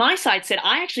 On my side, Sid,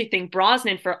 I actually think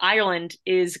Brosnan for Ireland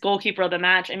is goalkeeper of the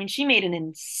match. I mean, she made an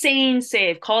insane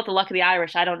save. Call it the luck of the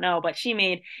Irish, I don't know, but she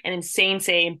made an insane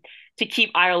save to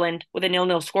keep Ireland with a 0-0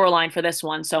 scoreline for this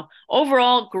one. So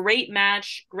overall, great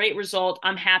match, great result.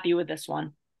 I'm happy with this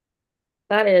one.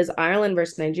 That is Ireland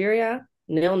versus Nigeria,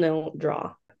 0-0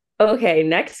 draw. Okay,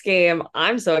 next game.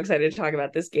 I'm so excited to talk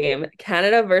about this game.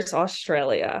 Canada versus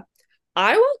Australia.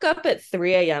 I woke up at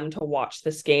 3 a.m. to watch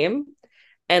this game,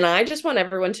 and I just want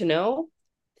everyone to know,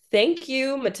 thank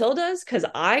you, Matildas, because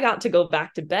I got to go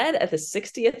back to bed at the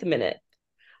 60th minute.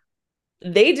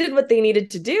 They did what they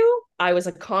needed to do. I was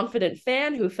a confident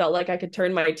fan who felt like I could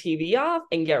turn my TV off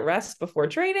and get rest before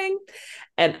training.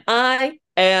 And I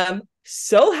am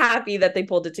so happy that they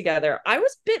pulled it together. I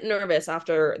was a bit nervous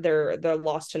after their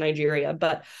loss to Nigeria,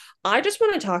 but I just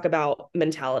want to talk about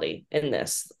mentality in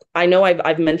this. I know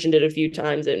I've mentioned it a few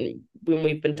times and when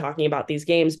we've been talking about these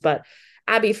games, but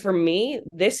Abby, for me,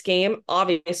 this game,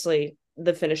 obviously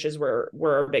the finishes were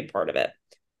a big part of it.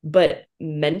 But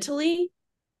mentally,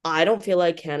 I don't feel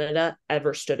like Canada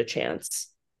ever stood a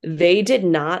chance. They did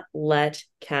not let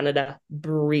Canada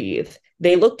breathe.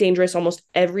 They looked dangerous almost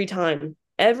every time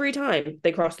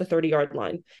they crossed the 30-yard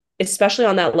line, especially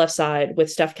on that left side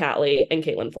with Steph Catley and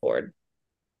Caitlin Ford.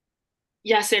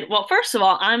 Yes, well, first of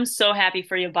all, I'm so happy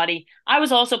for you, buddy. I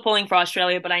was also pulling for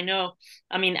Australia, but I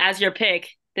mean, as your pick,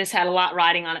 this had a lot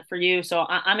riding on it for you. So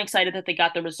I'm excited that they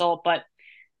got the result. But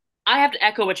I have to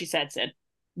echo what you said, Sid.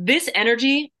 This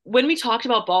energy, when we talked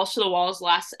about balls to the walls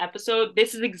last episode,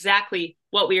 this is exactly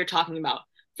what we are talking about.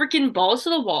 Freaking balls to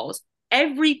the walls.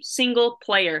 Every single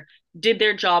player did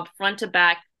their job front to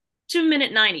back to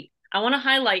minute 90. I want to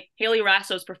highlight Hayley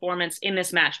Rasso's performance in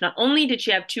this match. Not only did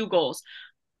she have 2 goals,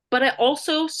 but I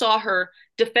also saw her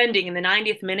defending in the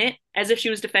 90th minute as if she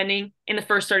was defending in the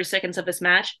first 30 seconds of this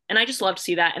match. And I just love to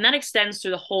see that. And that extends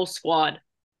through the whole squad.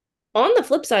 On the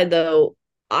flip side, though,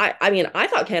 I mean, I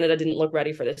thought Canada didn't look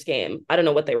ready for this game. I don't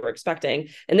know what they were expecting.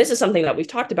 And this is something that we've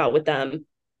talked about with them.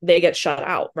 They get shut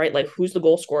out, right? Like, who's the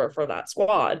goal scorer for that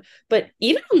squad? But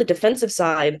even on the defensive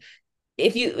side,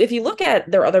 if you look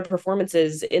at their other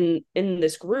performances in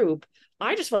this group,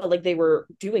 I just felt like they were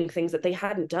doing things that they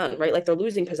hadn't done, right? Like they're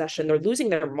losing possession, they're losing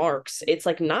their marks. It's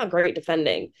like not great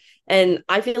defending. And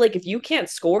I feel like if you can't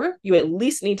score, you at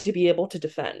least need to be able to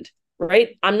defend,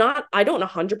 right? I don't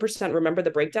 100% remember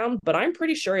the breakdown, but I'm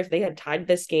pretty sure if they had tied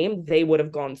this game, they would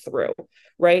have gone through,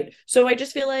 right? So I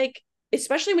just feel like,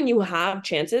 especially when you have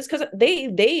chances, because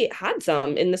they had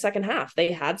some in the second half,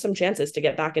 they had some chances to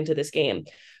get back into this game.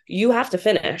 You have to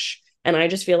finish. And I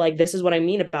just feel like this is what I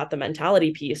mean about the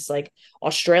mentality piece. Like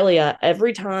Australia,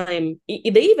 every time they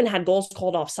even had goals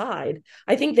called offside.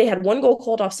 I think they had 1 goal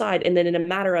called offside, and then in a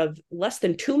matter of less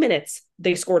than 2 minutes,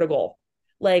 they scored a goal.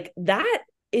 Like that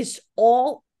is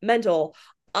all mental.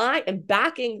 I am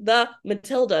backing the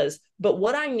Matildas, but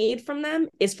what I need from them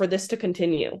is for this to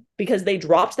continue because they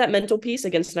dropped that mental piece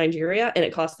against Nigeria and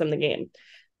it cost them the game.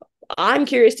 I'm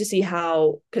curious to see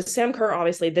how, because Sam Kerr,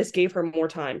 obviously, this gave her more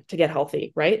time to get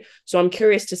healthy, right? So I'm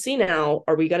curious to see now,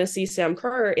 are we going to see Sam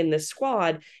Kerr in this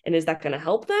squad? And is that going to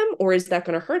help them or is that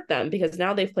going to hurt them? Because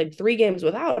now they've played 3 games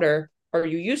without her. Are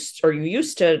you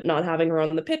used to not having her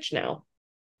on the pitch now?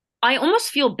 I almost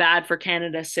feel bad for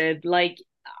Canada, Sid. Like,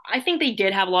 I think they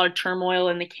did have a lot of turmoil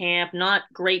in the camp, not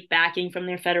great backing from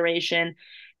their federation.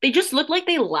 They just looked like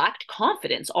they lacked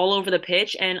confidence all over the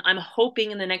pitch. And I'm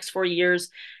hoping in the next 4 years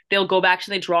they'll go back to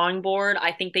the drawing board.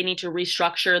 I think they need to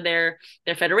restructure their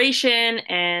federation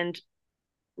and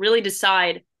really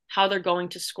decide how they're going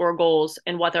to score goals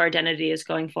and what their identity is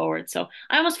going forward. So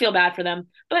I almost feel bad for them,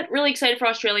 but really excited for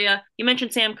Australia. You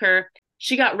mentioned Sam Kerr.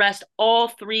 She got rest all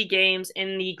 3 games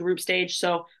in the group stage.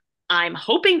 So I'm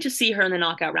hoping to see her in the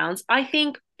knockout rounds. I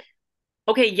think,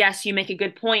 okay, yes, you make a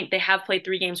good point. They have played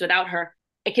 3 games without her.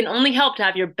 It can only help to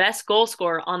have your best goal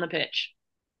scorer on the pitch.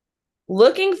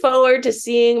 Looking forward to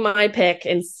seeing my pick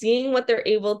and seeing what they're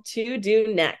able to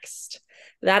do next.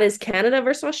 That is Canada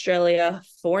versus Australia,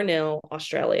 4-0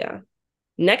 Australia.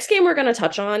 Next game we're going to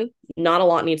touch on, not a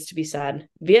lot needs to be said.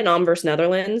 Vietnam versus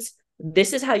Netherlands.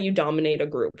 This is how you dominate a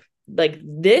group. Like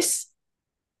this,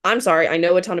 I'm sorry, I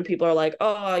know a ton of people are like,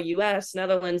 oh, US,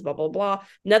 Netherlands, blah, blah, blah.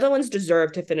 Netherlands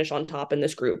deserve to finish on top in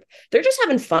this group. They're just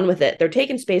having fun with it. They're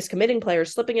taking space, committing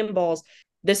players, slipping in balls.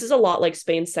 This is a lot like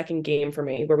Spain's second game for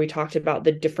me, where we talked about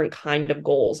the different kind of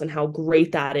goals and how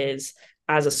great that is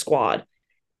as a squad.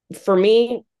 For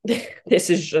me, this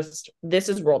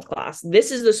is world class.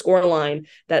 This is the score line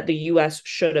that the US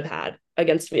should have had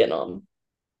against Vietnam.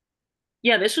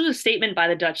 Yeah, this was a statement by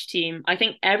the Dutch team. I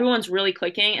think everyone's really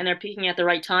clicking and they're peaking at the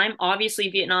right time. Obviously,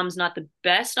 Vietnam's not the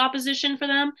best opposition for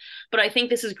them, but I think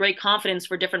this is great confidence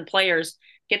for different players.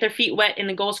 Get their feet wet in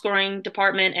the goal scoring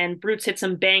department, and Brutes hit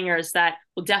some bangers that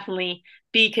will definitely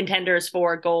be contenders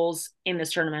for goals in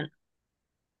this tournament.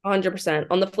 100%.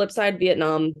 On the flip side,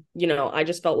 Vietnam, I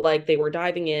just felt like they were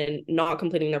diving in, not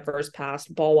completing their first pass,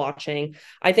 ball watching.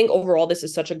 I think overall, this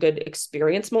is such a good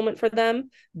experience moment for them,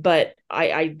 but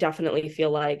I definitely feel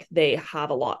like they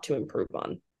have a lot to improve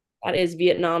on. That is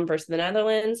Vietnam versus the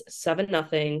Netherlands,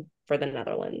 7-0 for the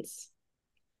Netherlands.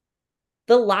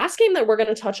 The last game that we're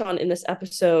going to touch on in this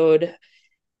episode,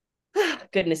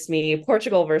 goodness me,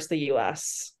 Portugal versus the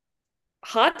US.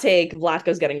 Hot take,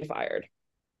 Vlatko's getting fired.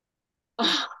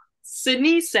 Oh,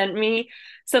 Sydney sent me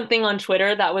something on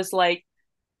Twitter that was like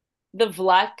the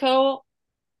Vlatko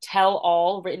tell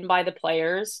all written by the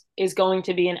players is going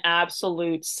to be an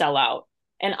absolute sellout.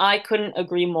 And I couldn't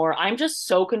agree more. I'm just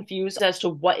so confused as to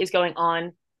what is going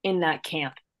on in that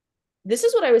camp. This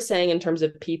is what I was saying in terms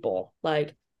of people.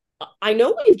 Like, I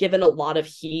know we've given a lot of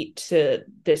heat to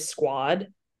this squad,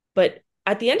 but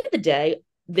at the end of the day,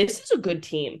 this is a good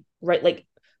team, right? Like,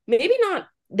 maybe not,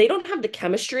 they don't have the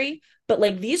chemistry, but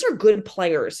like these are good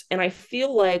players. And I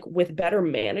feel like with better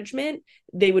management,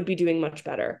 they would be doing much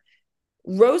better.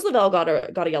 Rose Lavelle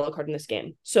got a yellow card in this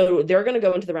game. So they're going to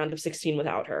go into the round of 16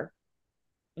 without her.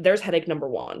 There's headache number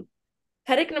one.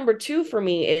 Headache number two for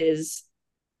me is,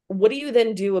 what do you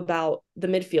then do about the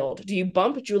midfield? Do you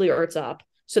bump Julia Ertz up?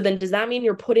 So then does that mean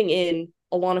you're putting in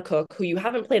Alana Cook, who you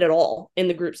haven't played at all in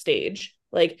the group stage?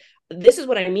 Like, this is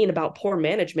what I mean about poor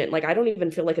management. Like, I don't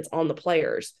even feel like it's on the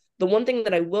players. The one thing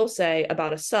that I will say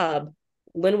about a sub,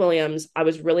 Lynn Williams, I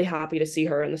was really happy to see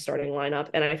her in the starting lineup,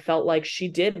 and I felt like she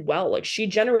did well. Like, she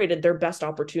generated their best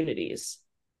opportunities.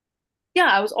 Yeah,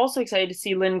 I was also excited to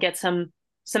see Lynn get some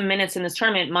minutes in this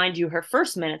tournament, mind you, her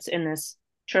first minutes in this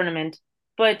tournament.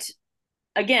 But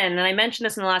again, and I mentioned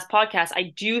this in the last podcast,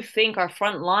 I do think our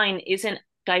front line isn't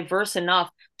diverse enough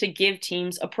to give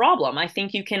teams a problem. I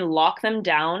think you can lock them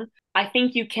down. I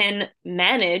think you can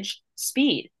manage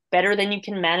speed better than you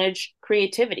can manage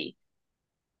creativity.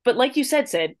 But like you said,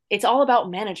 Sid, it's all about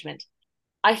management.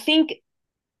 I think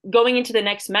going into the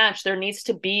next match, there needs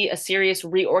to be a serious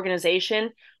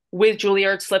reorganization with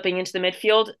Juilliard slipping into the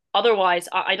midfield. Otherwise,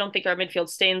 I don't think our midfield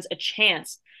stands a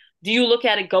chance. Do you look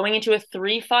at it going into a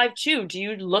 3-5-2? Do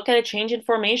you look at a change in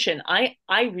formation? I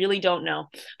really don't know.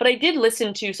 But I did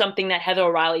listen to something that Heather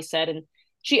O'Reilly said, and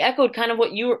she echoed kind of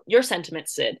what your sentiment,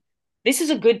 Sid. This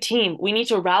is a good team. We need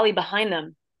to rally behind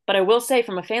them. But I will say,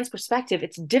 from a fan's perspective,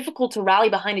 it's difficult to rally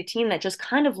behind a team that just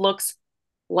kind of looks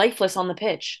lifeless on the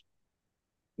pitch.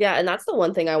 Yeah, and that's the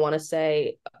one thing I want to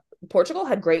say. Portugal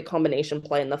had great combination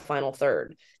play in the final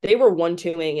third. They were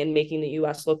 1-2ing and making the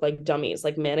US look like dummies,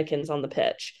 like mannequins on the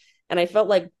pitch. And I felt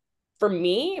like for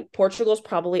me, Portugal's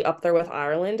probably up there with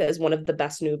Ireland as one of the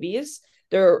best newbies.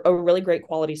 They're a really great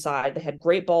quality side. They had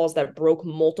great balls that broke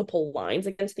multiple lines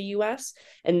against the US,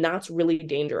 and that's really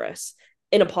dangerous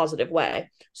in a positive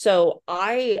way. So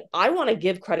I want to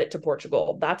give credit to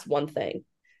Portugal. That's one thing.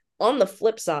 On the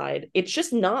flip side, it's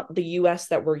just not the US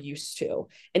that we're used to.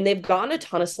 And they've gotten a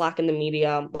ton of slack in the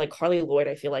media. Like Carly Lloyd,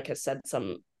 I feel like, has said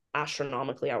some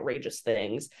astronomically outrageous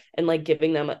things and like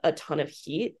giving them a ton of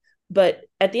heat. But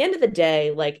at the end of the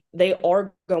day, like they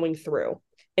are going through.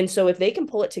 And so if they can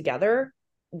pull it together,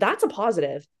 that's a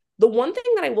positive. The one thing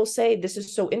that I will say, this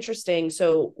is so interesting.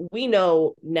 So we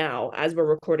know now, as we're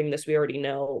recording this, we already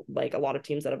know like a lot of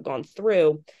teams that have gone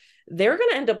through, they're going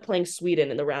to end up playing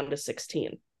Sweden in the round of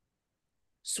 16.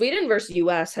 Sweden versus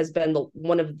US has been the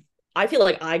one of, I feel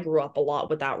like I grew up a lot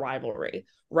with that rivalry,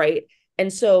 right?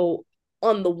 And so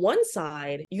on the one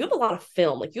side, you have a lot of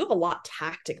film, like you have a lot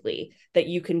tactically that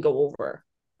you can go over.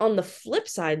 On the flip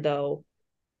side, though,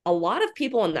 a lot of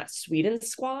people on that Sweden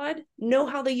squad know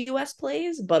how the US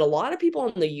plays, but a lot of people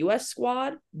on the US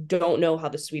squad don't know how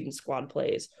the Sweden squad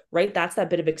plays, right? That's that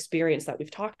bit of experience that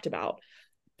we've talked about.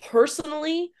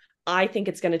 Personally, I think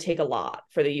it's going to take a lot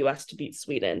for the US to beat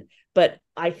Sweden, but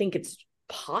I think it's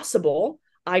possible.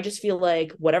 I just feel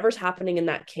like whatever's happening in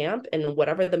that camp and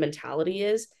whatever the mentality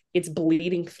is, it's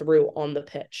bleeding through on the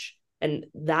pitch. And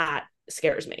that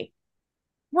scares me.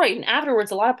 Right. And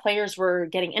afterwards, a lot of players were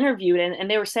getting interviewed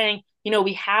and they were saying,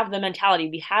 we have the mentality.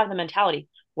 We have the mentality.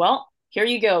 Well, here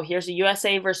you go. Here's a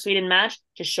USA versus Sweden match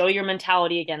to show your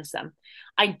mentality against them.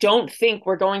 I don't think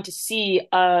we're going to see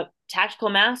a tactical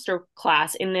master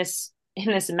class in this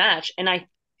match. And I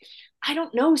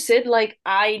don't know, Sid. Like,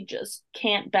 I just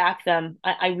can't back them.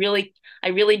 I really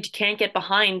can't get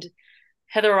behind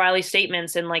Heather O'Reilly's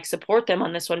statements and like support them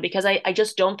on this one because I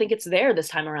just don't think it's there this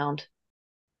time around.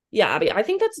 Yeah, Abby, I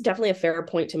think that's definitely a fair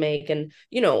point to make. And,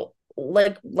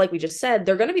 like we just said,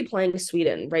 they're going to be playing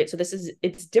Sweden, right? So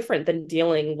it's different than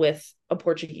dealing with a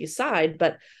Portuguese side,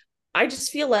 but I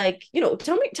just feel like,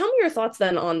 tell me your thoughts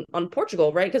then on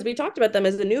Portugal, right? Because we talked about them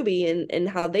as a newbie and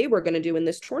how they were going to do in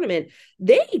this tournament.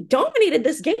 They dominated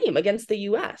this game against the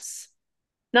US.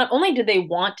 Not only did they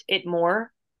want it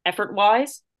more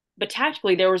effort-wise, but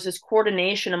tactically there was this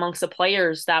coordination amongst the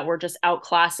players that were just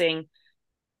outclassing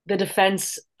the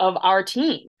defense of our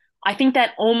team. I think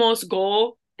that almost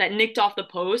goal that nicked off the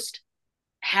post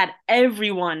had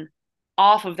everyone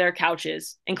off of their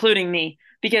couches, including me,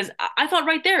 because I thought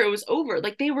right there it was over.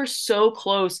 Like they were so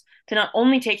close to not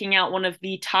only taking out one of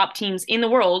the top teams in the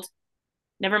world,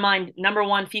 never mind number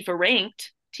one FIFA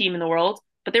ranked team in the world,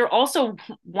 but they were also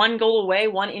one goal away,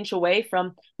 1 inch away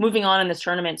from moving on in this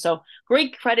tournament. So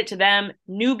great credit to them,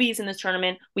 newbies in this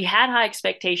tournament. We had high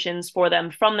expectations for them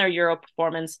from their Euro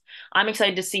performance. I'm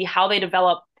excited to see how they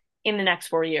develop in the next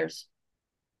 4 years.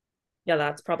 Yeah,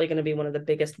 that's probably going to be one of the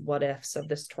biggest what ifs of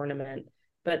this tournament.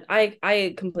 But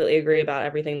I completely agree about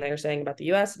everything that you're saying about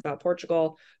the US, about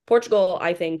Portugal. Portugal,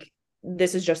 I think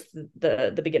this is just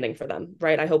the beginning for them,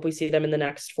 right? I hope we see them in the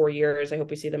next 4 years. I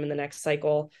hope we see them in the next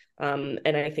cycle. And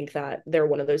I think that they're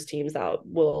one of those teams that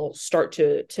will start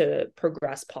to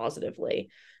progress positively.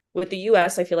 With the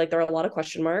US, I feel like there are a lot of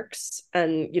question marks.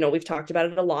 And, we've talked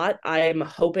about it a lot. I'm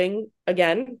hoping,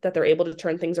 again, that they're able to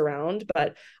turn things around.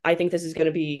 But I think this is going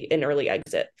to be an early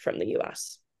exit from the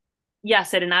US.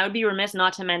 Yes, and I would be remiss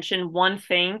not to mention one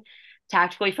thing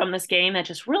tactically from this game that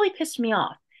just really pissed me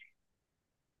off.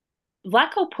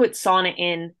 Vlatko put Sana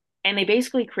in, and they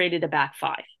basically created a back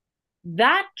five.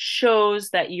 That shows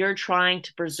that you're trying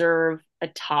to preserve a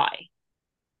tie.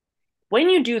 When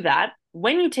you do that,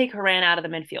 when you take Haran out of the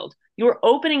midfield, you're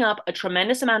opening up a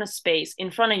tremendous amount of space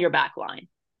in front of your back line,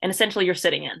 and essentially you're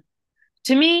sitting in.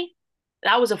 To me,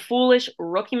 that was a foolish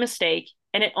rookie mistake,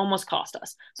 and it almost cost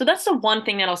us. So that's the one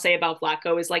thing that I'll say about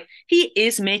Vlatko is like he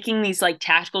is making these like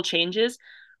tactical changes,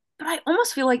 but I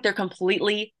almost feel like they're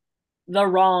completely the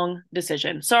wrong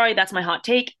decision. Sorry, that's my hot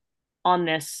take on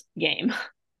this game.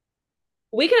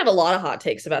 We can have a lot of hot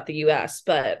takes about the US,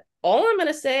 but all I'm going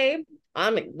to say,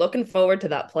 I'm looking forward to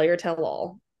that player tell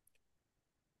all.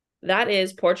 That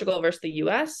is Portugal versus the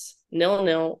US,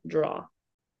 0-0 draw.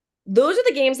 Those are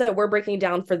the games that we're breaking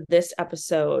down for this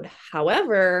episode.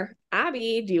 However,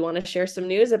 Abby, do you want to share some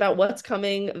news about what's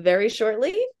coming very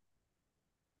shortly?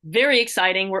 Very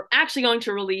exciting. We're actually going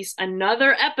to release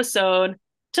another episode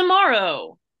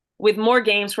tomorrow with more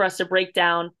games for us to break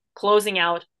down, closing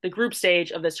out the group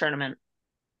stage of this tournament.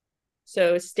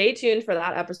 So stay tuned for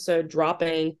that episode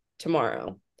dropping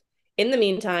tomorrow. In the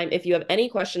meantime, if you have any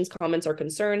questions, comments, or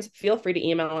concerns, feel free to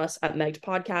email us at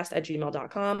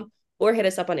megpodcast@gmail.com or hit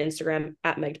us up on Instagram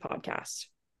at megpodcast.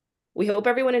 We hope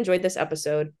everyone enjoyed this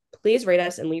episode. Please rate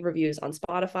us and leave reviews on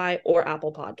Spotify or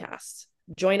Apple Podcasts.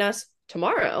 Join us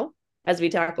tomorrow as we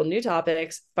tackle new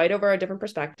topics, fight over our different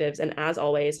perspectives, and as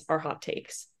always, our hot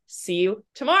takes. See you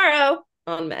tomorrow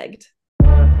on Megged.